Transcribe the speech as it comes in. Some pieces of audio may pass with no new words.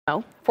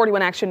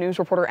41 Action News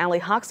reporter Allie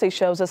Hoxie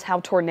shows us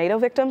how tornado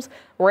victims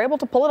were able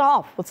to pull it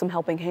off with some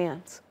helping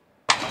hands.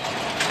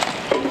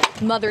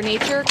 Mother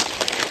Nature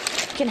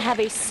can have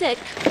a sick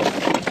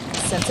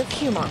sense of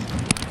humor.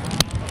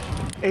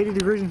 80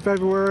 degrees in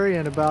February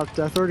and about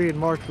 30 in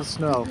March with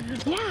snow.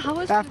 Yeah, how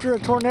was after a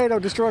tornado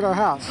destroyed our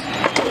house.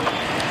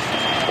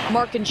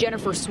 Mark and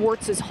Jennifer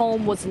Swartz's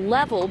home was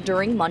leveled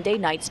during Monday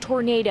night's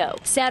tornado.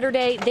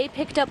 Saturday, they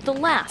picked up the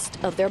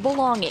last of their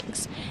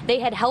belongings. They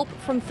had help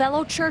from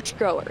fellow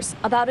churchgoers,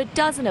 about a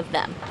dozen of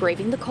them,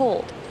 braving the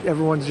cold.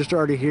 Everyone's just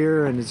already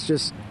here, and it's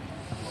just...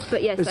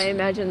 But yes, I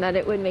imagine that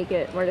it would make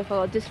it more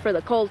difficult just for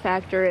the cold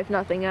factor, if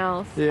nothing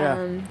else.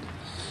 Yeah.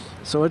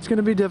 So it's going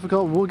to be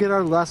difficult. We'll get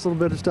our last little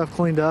bit of stuff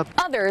cleaned up.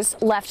 Others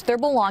left their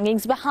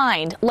belongings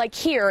behind, like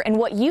here in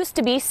what used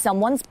to be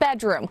someone's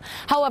bedroom.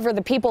 However,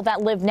 the people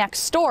that live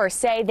next door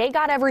say they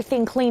got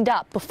everything cleaned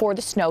up before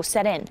the snow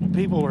set in.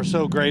 People were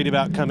so great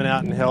about coming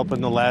out and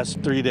helping the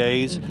last 3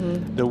 days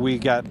that we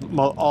got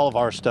all of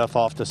our stuff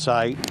off the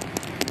site.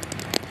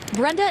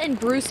 Brenda and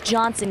Bruce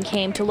Johnson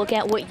came to look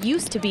at what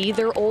used to be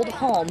their old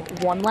home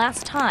one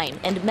last time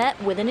and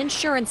met with an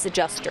insurance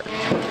adjuster.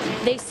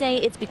 They say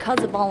it's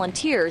because of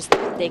volunteers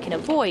they can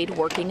avoid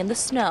working in the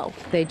snow.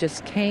 They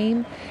just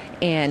came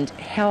and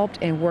helped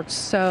and worked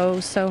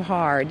so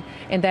hard,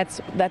 and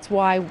that's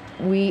why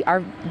we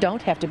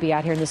don't have to be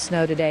out here in the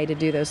snow today to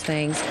do those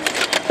things.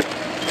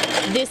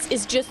 This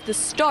is just the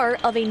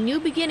start of a new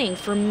beginning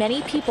for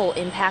many people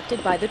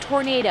impacted by the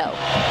tornado.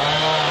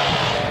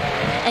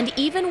 And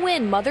even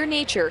when Mother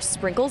Nature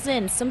sprinkles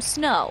in some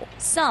snow,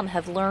 some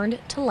have learned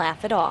to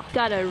laugh it off.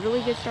 Got a really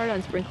good start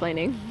on spring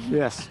cleaning.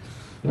 Yes.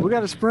 We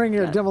got a spring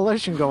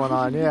demolition going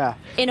on, yeah.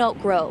 In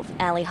Oak Grove,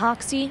 Allie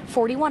Hoxie,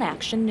 41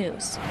 Action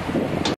News.